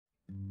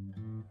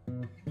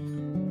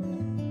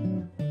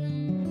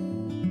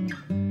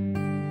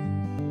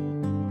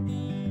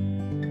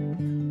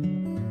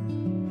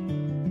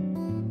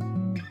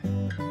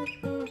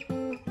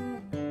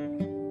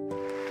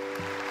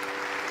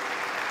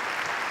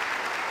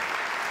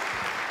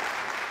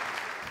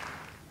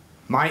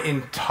My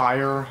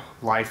entire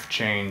life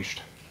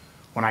changed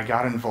when I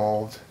got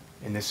involved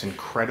in this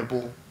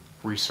incredible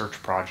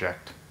research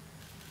project.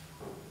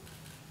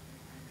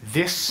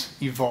 This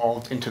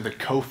evolved into the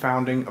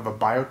co-founding of a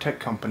biotech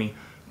company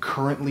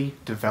currently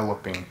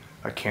developing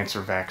a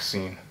cancer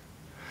vaccine.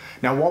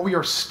 Now, while we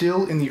are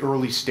still in the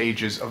early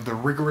stages of the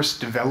rigorous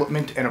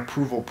development and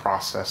approval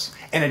process,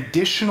 and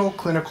additional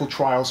clinical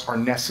trials are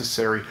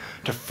necessary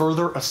to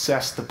further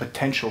assess the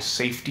potential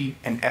safety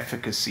and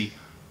efficacy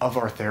of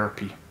our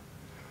therapy,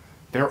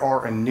 there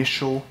are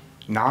initial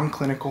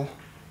non-clinical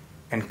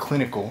and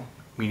clinical,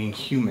 meaning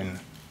human,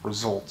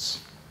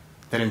 results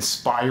that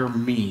inspire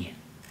me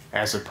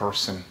as a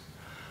person.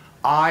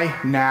 I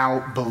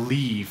now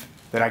believe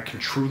that I can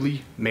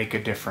truly make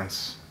a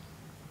difference.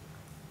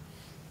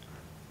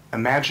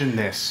 Imagine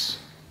this.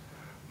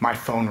 My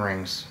phone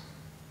rings.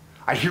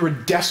 I hear a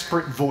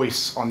desperate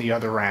voice on the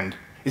other end.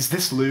 Is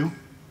this Lou?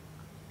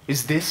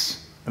 Is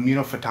this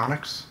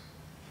Immunophotonics?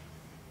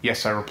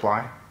 Yes, I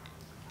reply.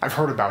 I've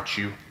heard about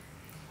you.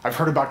 I've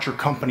heard about your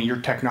company,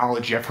 your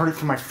technology. I've heard it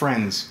from my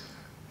friends,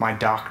 my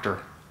doctor,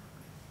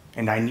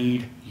 and I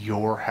need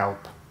your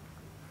help.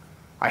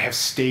 I have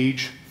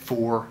stage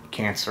 4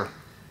 cancer.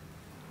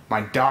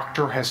 My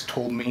doctor has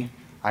told me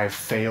I have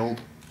failed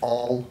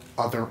all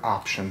other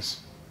options.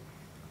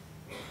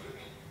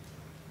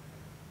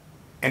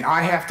 And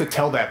I have to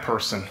tell that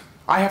person,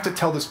 I have to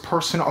tell this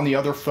person on the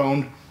other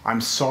phone,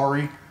 I'm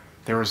sorry,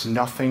 there is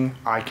nothing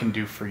I can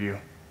do for you.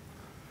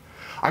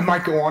 I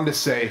might go on to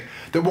say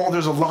that while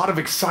there's a lot of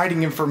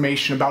exciting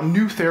information about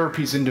new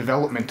therapies in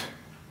development,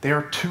 they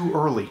are too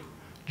early,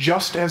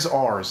 just as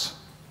ours,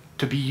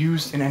 to be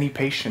used in any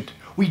patient.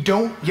 We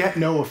don't yet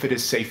know if it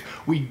is safe.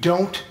 We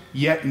don't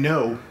yet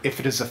know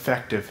if it is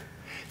effective.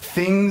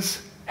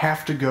 Things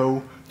have to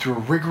go through a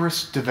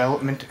rigorous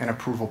development and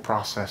approval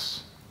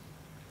process.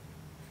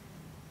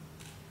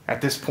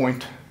 At this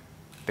point,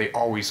 they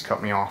always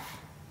cut me off.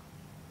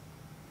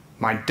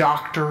 My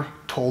doctor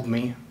told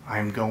me I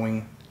am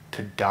going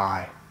to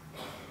die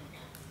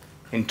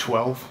in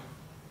 12,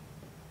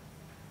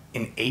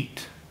 in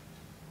 8,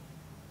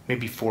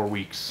 maybe 4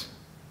 weeks.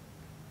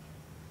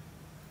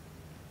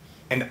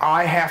 And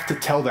I have to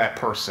tell that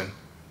person,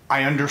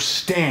 I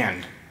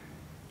understand,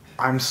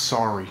 I'm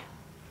sorry.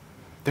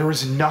 There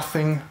is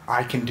nothing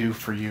I can do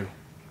for you.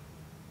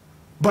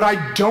 But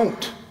I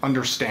don't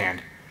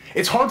understand.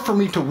 It's hard for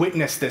me to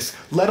witness this,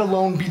 let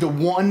alone be the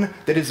one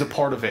that is a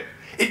part of it.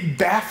 It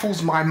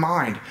baffles my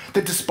mind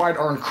that despite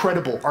our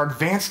incredible, our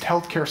advanced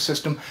healthcare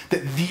system,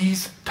 that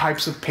these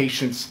types of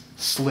patients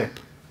slip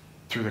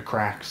through the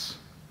cracks.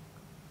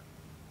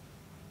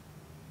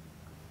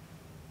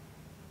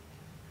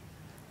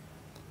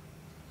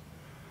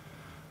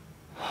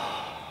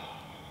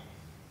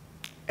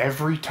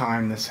 Every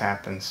time this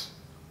happens,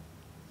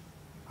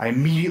 I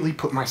immediately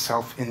put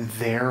myself in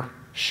their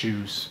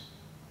shoes.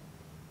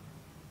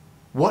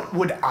 What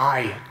would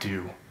I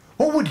do?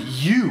 What would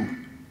you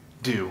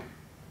do?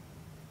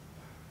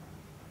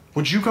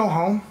 Would you go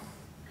home?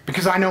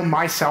 Because I know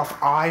myself,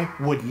 I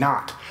would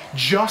not.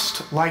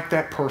 Just like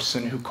that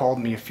person who called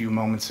me a few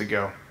moments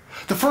ago.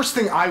 The first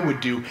thing I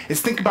would do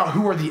is think about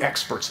who are the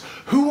experts.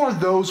 Who are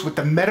those with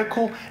the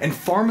medical and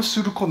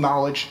pharmaceutical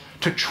knowledge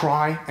to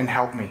try and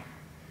help me?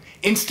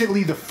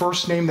 Instantly, the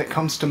first name that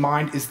comes to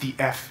mind is the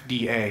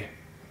FDA.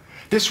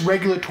 This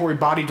regulatory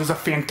body does a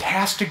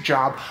fantastic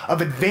job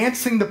of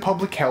advancing the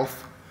public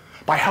health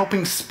by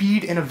helping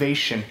speed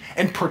innovation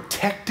and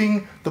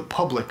protecting the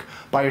public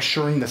by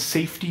assuring the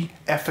safety,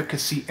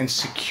 efficacy, and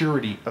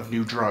security of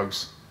new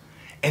drugs.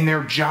 And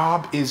their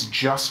job is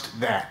just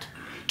that,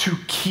 to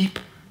keep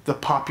the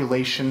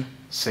population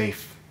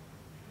safe.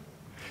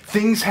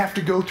 Things have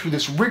to go through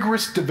this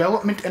rigorous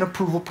development and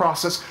approval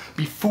process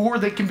before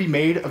they can be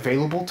made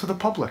available to the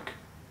public.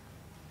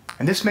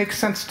 And this makes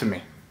sense to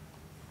me.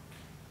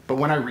 But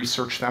when I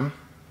research them,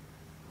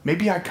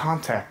 maybe I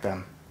contact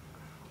them,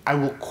 I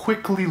will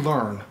quickly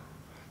learn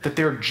that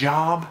their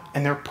job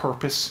and their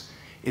purpose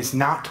is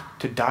not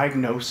to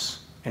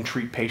diagnose and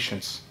treat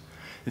patients.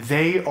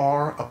 They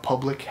are a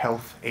public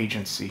health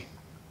agency.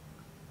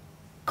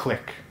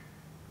 Click.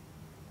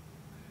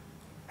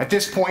 At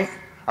this point,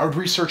 I would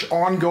research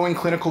ongoing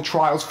clinical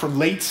trials for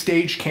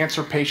late-stage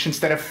cancer patients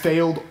that have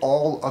failed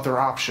all other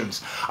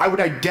options. I would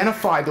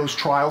identify those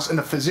trials and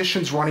the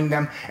physicians running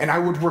them, and I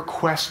would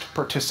request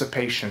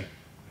participation.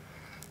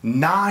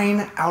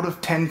 9 out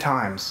of 10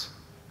 times,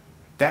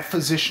 that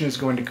physician is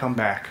going to come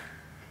back,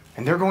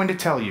 and they're going to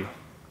tell you,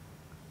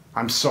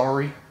 I'm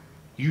sorry,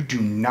 you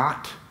do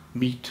not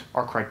meet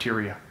our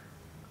criteria.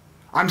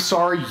 I'm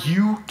sorry,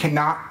 you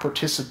cannot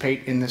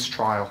participate in this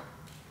trial.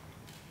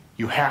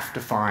 You have to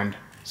find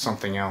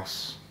something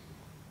else.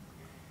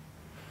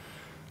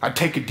 I'd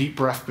take a deep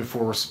breath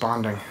before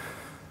responding.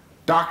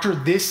 Doctor,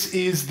 this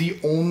is the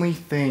only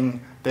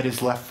thing that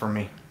is left for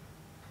me.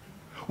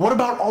 What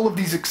about all of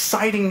these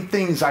exciting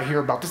things I hear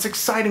about, this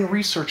exciting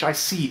research I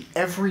see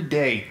every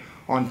day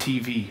on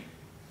TV?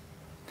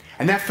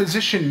 And that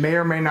physician may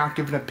or may not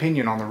give an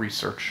opinion on the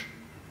research,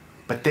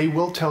 but they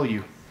will tell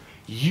you,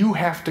 you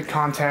have to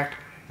contact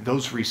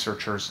those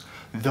researchers,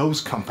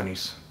 those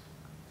companies.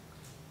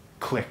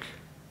 Click.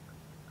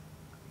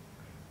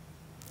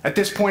 At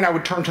this point, I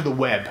would turn to the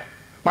web.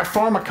 My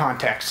pharma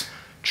contacts,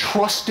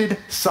 trusted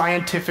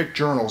scientific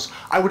journals.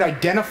 I would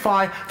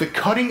identify the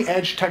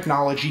cutting-edge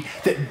technology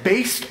that,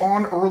 based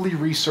on early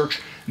research,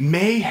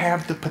 may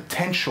have the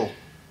potential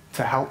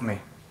to help me.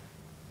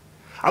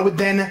 I would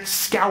then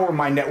scour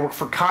my network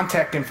for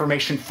contact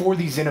information for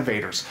these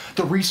innovators,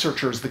 the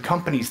researchers, the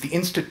companies, the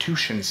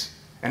institutions,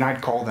 and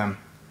I'd call them.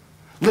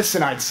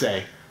 Listen, I'd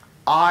say,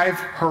 I've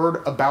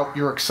heard about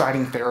your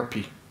exciting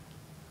therapy.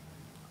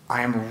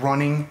 I am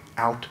running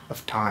out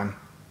of time.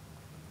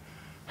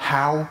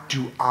 How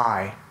do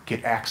I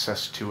get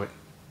access to it?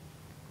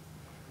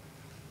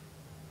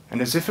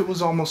 And as if it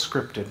was almost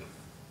scripted,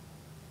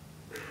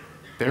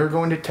 they're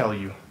going to tell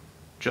you,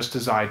 just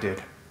as I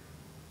did,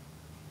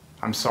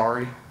 I'm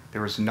sorry,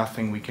 there is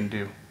nothing we can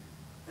do.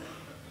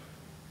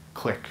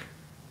 Click.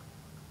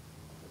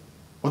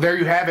 Well, there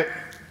you have it.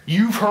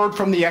 You've heard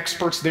from the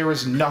experts, there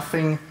is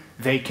nothing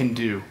they can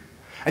do.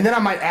 And then I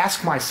might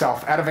ask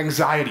myself, out of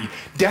anxiety,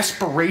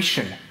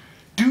 desperation,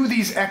 do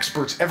these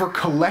experts ever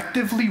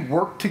collectively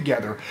work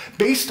together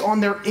based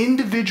on their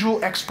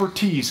individual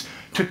expertise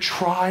to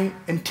try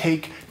and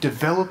take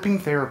developing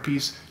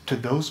therapies to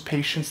those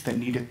patients that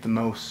need it the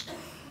most?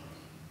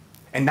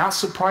 And not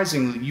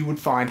surprisingly, you would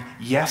find,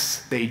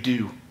 yes, they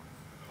do.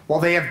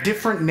 While they have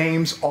different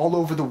names all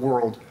over the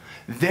world,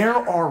 there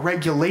are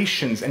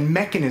regulations and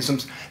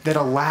mechanisms that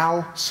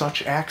allow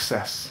such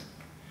access.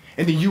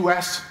 In the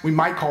US, we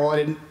might call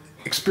it an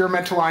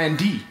experimental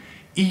IND.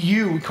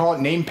 EU, we call it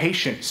named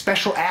patient,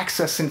 special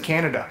access in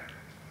Canada.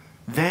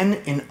 Then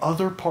in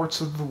other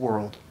parts of the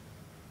world,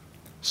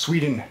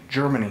 Sweden,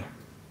 Germany,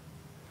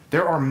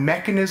 there are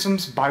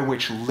mechanisms by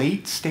which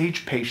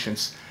late-stage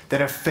patients that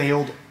have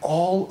failed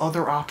all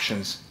other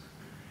options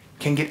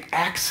can get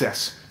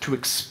access to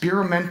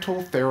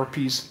experimental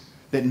therapies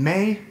that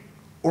may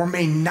or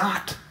may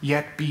not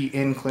yet be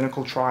in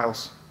clinical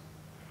trials.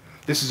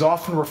 This is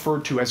often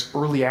referred to as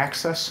early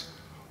access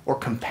or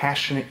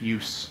compassionate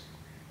use.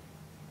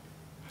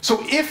 So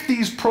if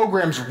these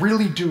programs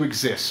really do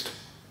exist,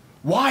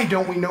 why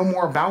don't we know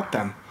more about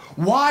them?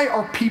 Why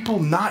are people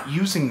not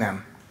using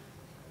them?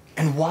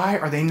 And why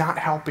are they not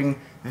helping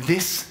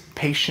this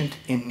patient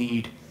in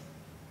need?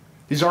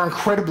 These are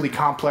incredibly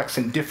complex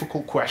and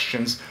difficult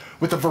questions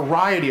with a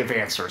variety of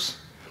answers.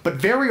 But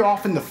very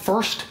often the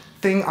first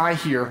thing I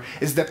hear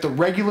is that the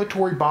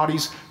regulatory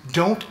bodies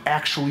don't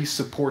actually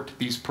support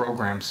these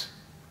programs.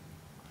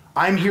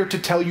 I'm here to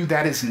tell you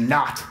that is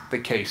not the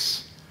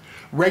case.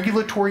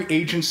 Regulatory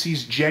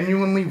agencies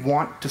genuinely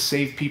want to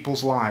save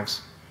people's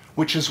lives,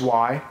 which is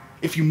why,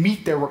 if you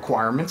meet their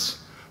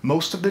requirements,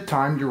 most of the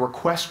time your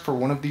request for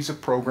one of these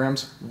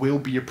programs will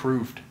be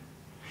approved.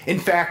 In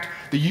fact,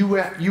 the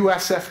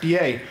US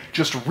FDA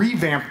just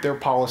revamped their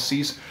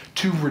policies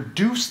to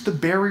reduce the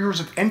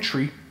barriers of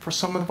entry for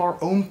some of our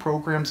own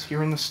programs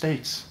here in the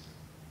States.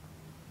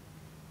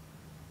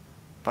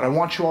 But I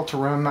want you all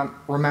to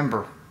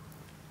remember,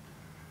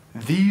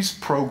 these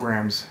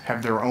programs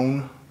have their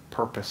own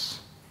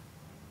purpose.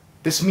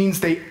 This means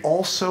they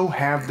also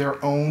have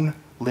their own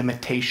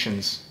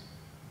limitations.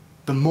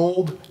 The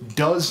mold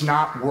does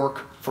not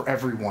work for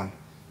everyone.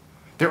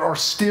 There are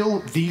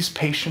still these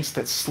patients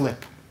that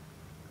slip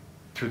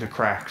through the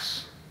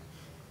cracks.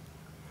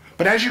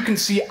 But as you can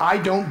see, I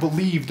don't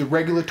believe the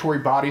regulatory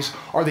bodies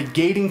are the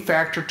gating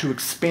factor to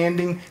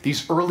expanding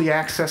these early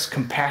access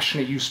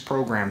compassionate use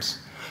programs.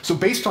 So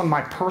based on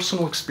my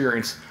personal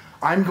experience,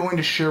 I'm going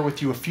to share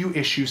with you a few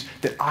issues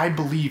that I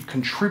believe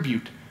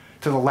contribute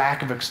to the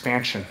lack of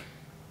expansion.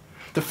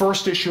 The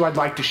first issue I'd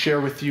like to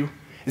share with you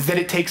is that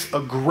it takes a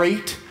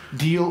great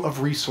deal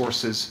of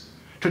resources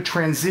to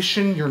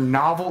transition your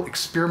novel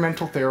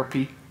experimental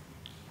therapy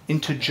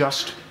into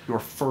just your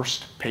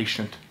first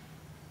patient.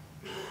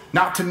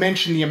 Not to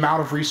mention the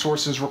amount of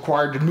resources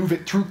required to move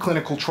it through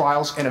clinical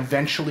trials and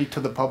eventually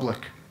to the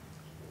public.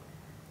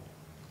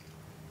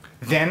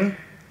 Then,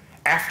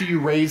 after you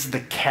raise the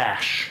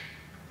cash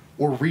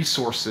or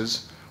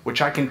resources, which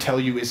I can tell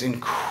you is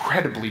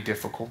incredibly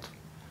difficult,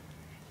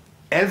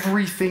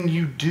 everything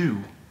you do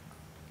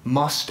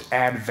must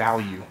add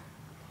value.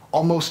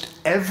 Almost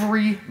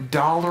every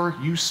dollar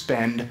you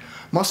spend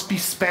must be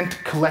spent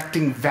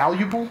collecting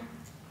valuable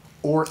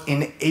or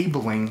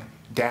enabling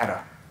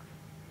data.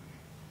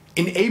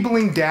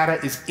 Enabling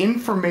data is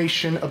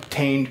information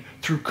obtained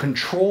through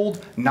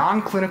controlled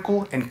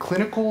non-clinical and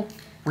clinical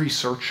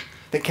research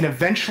that can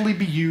eventually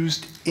be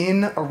used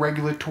in a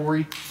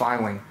regulatory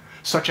filing,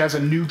 such as a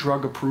new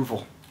drug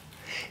approval.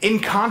 In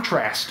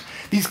contrast,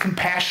 these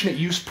compassionate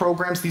use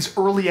programs, these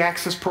early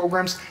access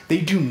programs, they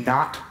do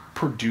not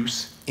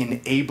produce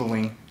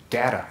enabling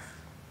data.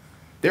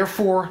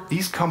 Therefore,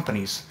 these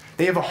companies,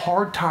 they have a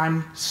hard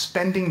time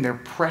spending their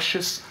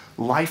precious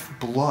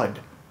lifeblood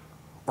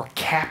or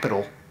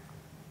capital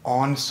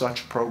on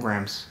such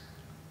programs.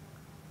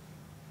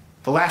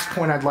 The last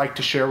point I'd like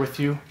to share with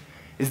you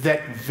is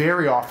that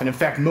very often, in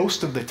fact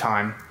most of the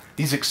time,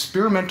 these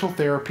experimental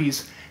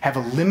therapies have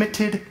a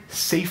limited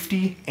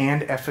safety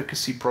and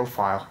efficacy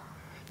profile.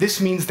 This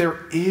means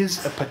there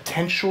is a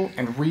potential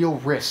and real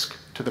risk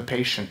to the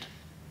patient.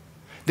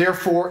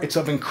 Therefore, it's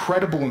of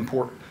incredible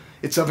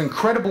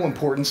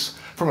importance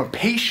from a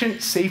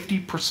patient safety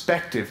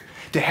perspective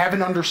to have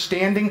an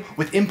understanding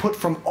with input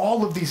from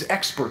all of these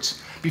experts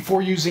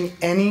before using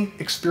any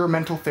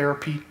experimental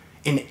therapy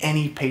in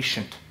any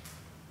patient.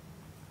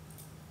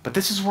 But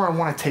this is where I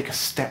want to take a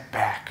step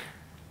back.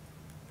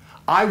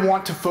 I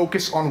want to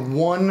focus on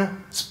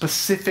one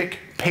specific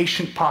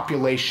patient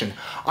population.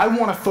 I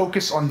want to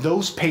focus on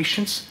those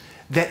patients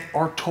that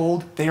are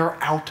told they are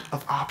out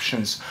of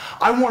options.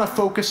 I want to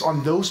focus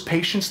on those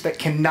patients that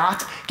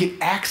cannot get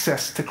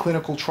access to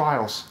clinical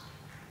trials.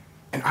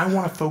 And I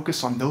want to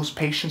focus on those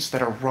patients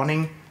that are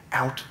running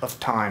out of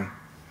time.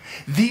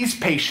 These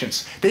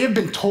patients, they have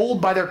been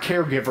told by their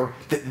caregiver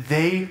that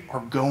they are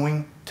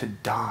going to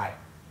die.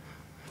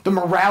 The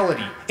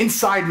morality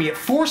inside me, it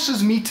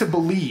forces me to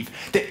believe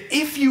that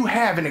if you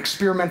have an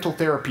experimental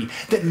therapy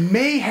that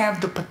may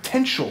have the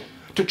potential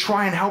to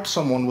try and help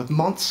someone with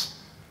months,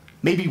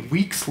 maybe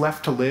weeks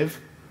left to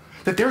live,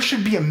 that there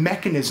should be a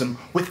mechanism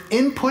with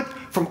input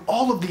from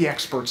all of the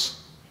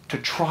experts to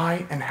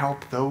try and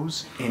help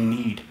those in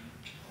need.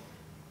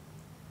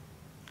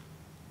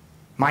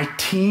 My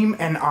team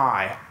and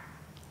I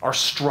are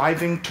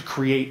striving to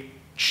create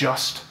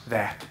just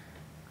that.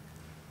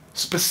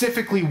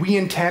 Specifically, we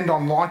intend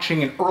on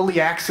launching an early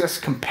access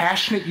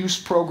compassionate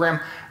use program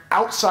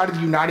outside of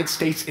the United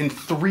States in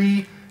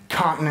 3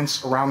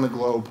 continents around the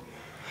globe.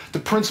 The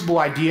principal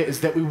idea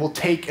is that we will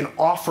take and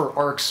offer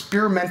our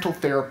experimental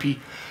therapy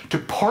to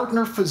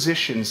partner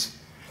physicians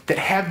that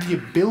have the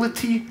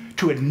ability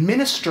to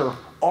administer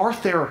our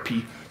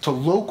therapy to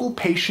local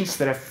patients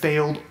that have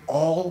failed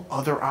all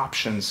other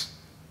options.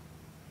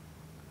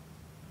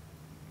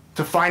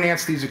 To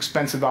finance these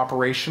expensive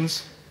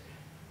operations,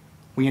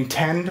 we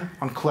intend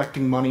on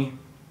collecting money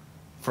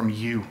from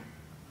you,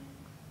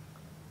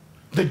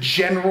 the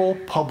general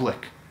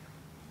public.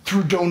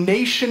 Through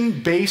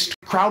donation-based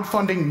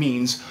crowdfunding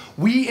means,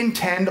 we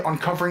intend on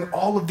covering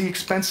all of the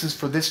expenses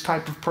for this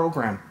type of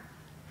program.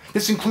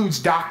 This includes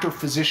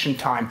doctor-physician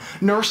time,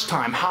 nurse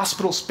time,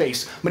 hospital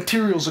space,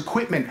 materials,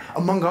 equipment,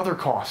 among other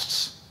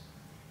costs.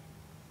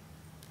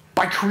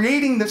 By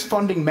creating this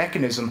funding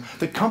mechanism,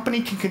 the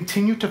company can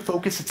continue to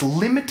focus its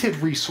limited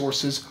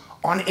resources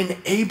on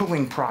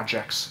enabling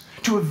projects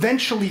to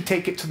eventually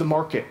take it to the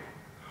market,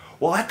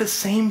 while at the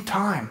same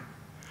time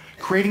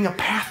creating a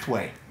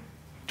pathway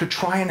to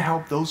try and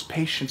help those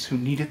patients who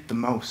need it the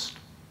most.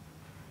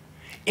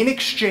 In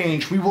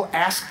exchange, we will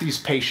ask these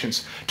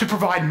patients to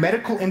provide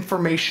medical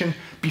information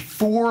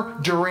before,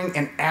 during,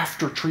 and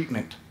after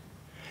treatment.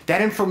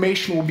 That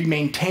information will be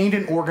maintained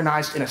and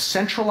organized in a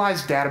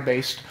centralized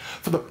database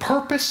for the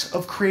purpose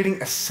of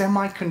creating a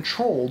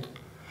semi-controlled,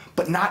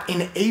 but not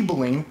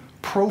enabling,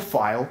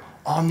 profile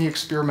on the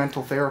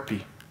experimental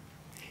therapy.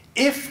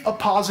 If a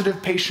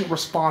positive patient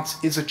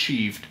response is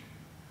achieved,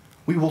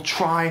 we will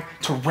try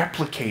to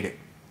replicate it.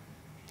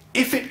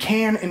 If it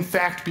can, in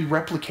fact, be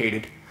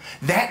replicated,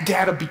 that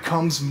data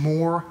becomes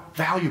more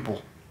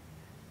valuable.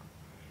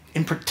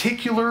 In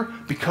particular,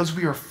 because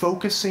we are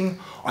focusing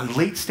on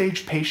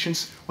late-stage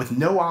patients with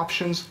no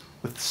options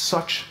with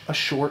such a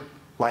short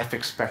life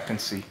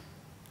expectancy.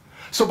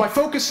 So by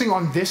focusing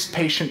on this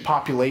patient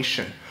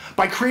population,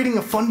 by creating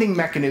a funding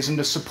mechanism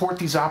to support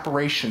these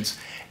operations,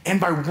 and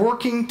by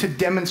working to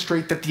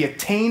demonstrate that the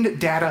attained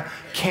data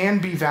can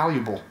be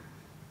valuable,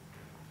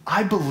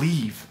 I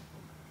believe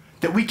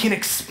that we can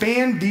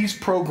expand these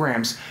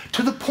programs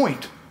to the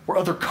point where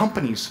other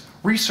companies,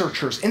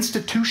 researchers,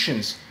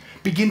 institutions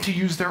begin to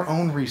use their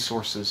own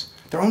resources,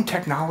 their own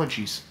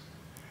technologies,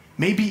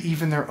 maybe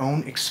even their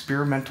own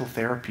experimental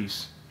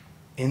therapies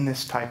in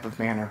this type of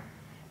manner,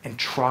 and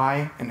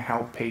try and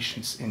help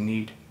patients in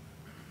need.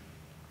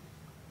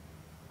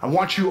 I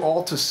want you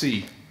all to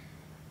see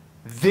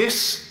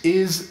this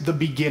is the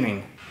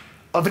beginning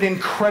of an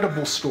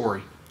incredible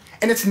story.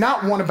 And it's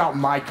not one about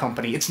my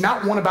company. It's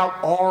not one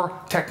about our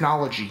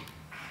technology.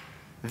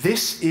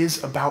 This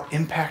is about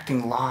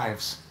impacting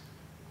lives.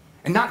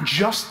 And not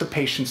just the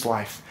patient's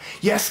life.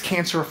 Yes,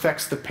 cancer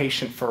affects the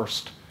patient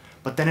first,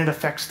 but then it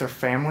affects their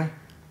family,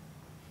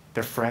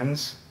 their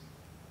friends,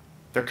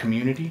 their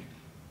community,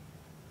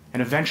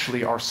 and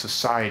eventually our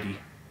society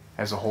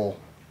as a whole.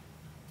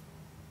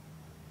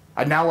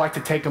 I'd now like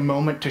to take a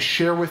moment to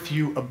share with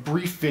you a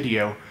brief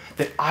video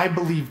that I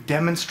believe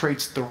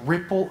demonstrates the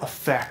ripple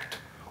effect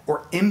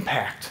or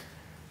impact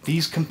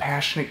these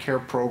compassionate care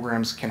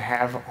programs can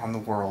have on the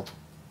world.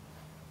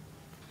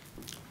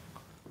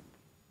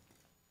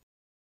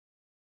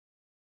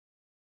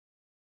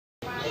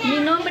 Mi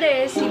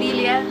nombre es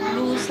Cidilia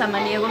Luz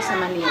Samaniego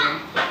Samaniego.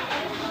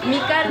 Mi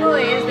cargo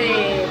es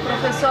de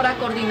profesora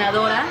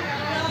coordinadora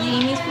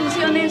y mis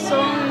funciones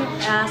son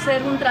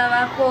hacer un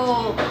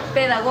trabajo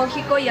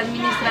pedagógico y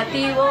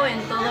administrativo en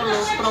todos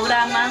los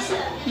programas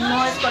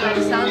no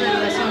escolarizados de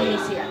educación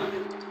inicial.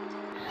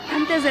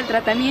 Antes del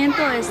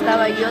tratamiento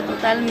estaba yo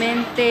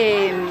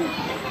totalmente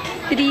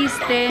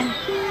triste,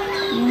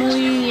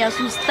 muy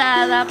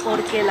asustada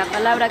porque la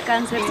palabra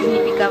cáncer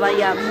significaba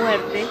ya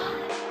muerte.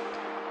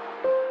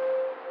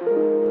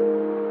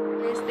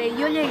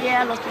 Yo llegué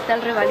al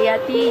hospital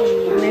Revaliati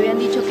y me habían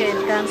dicho que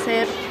el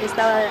cáncer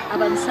estaba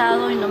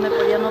avanzado y no me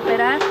podían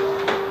operar.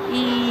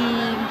 Y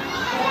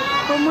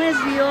cómo es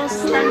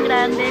Dios tan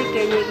grande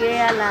que llegué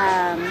a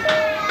la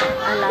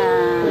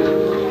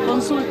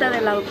consulta de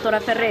la doctora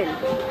Ferrer.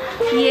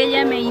 Y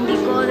ella me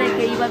indicó de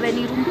que iba a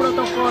venir un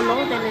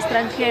protocolo del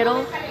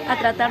extranjero a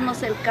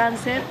tratarnos el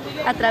cáncer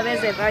a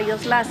través de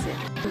rayos láser.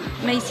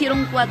 Me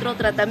hicieron 4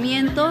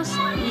 tratamientos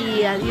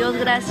y a Dios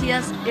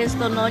gracias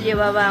esto no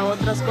llevaba a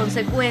otras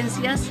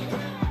consecuencias.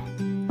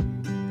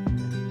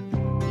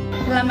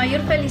 La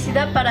mayor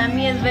felicidad para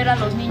mí es ver a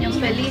los niños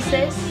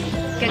felices,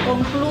 que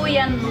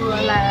concluyan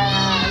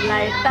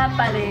la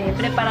etapa de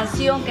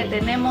preparación que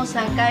tenemos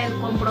acá, el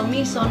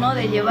compromiso, ¿no?,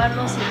 de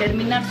llevarlos y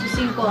terminar sus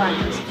 5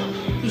 años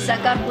y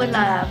sacar pues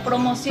la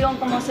promoción,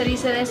 como se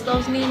dice, de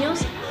estos niños.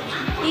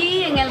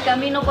 Y en el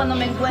camino, cuando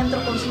me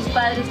encuentro con sus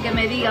padres, que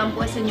me digan,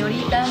 pues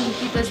señorita, mi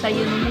hijito está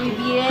yendo muy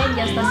bien,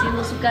 ya está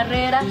haciendo su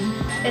carrera,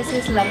 esa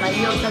es la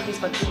mayor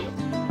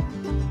satisfacción.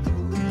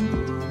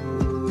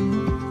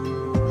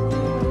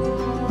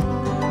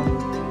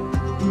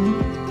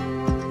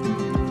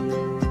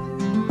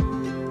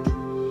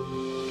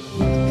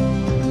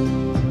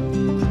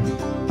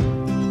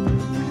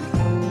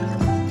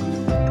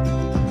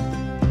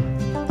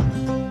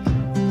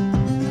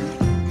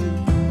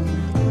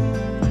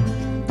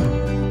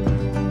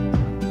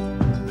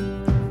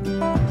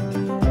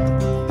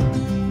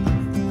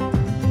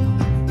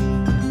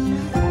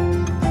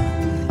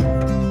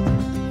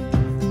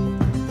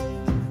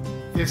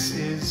 This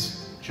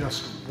is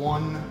just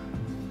one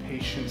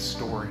patient's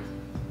story.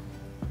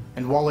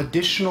 And while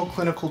additional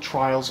clinical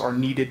trials are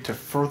needed to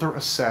further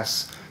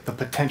assess the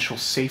potential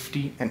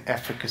safety and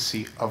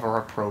efficacy of our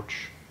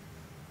approach,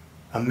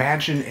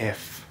 imagine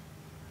if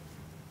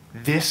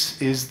this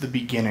is the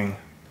beginning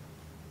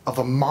of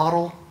a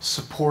model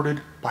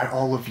supported by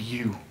all of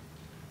you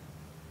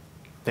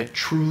that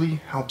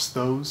truly helps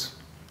those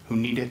who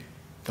need it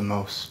the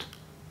most.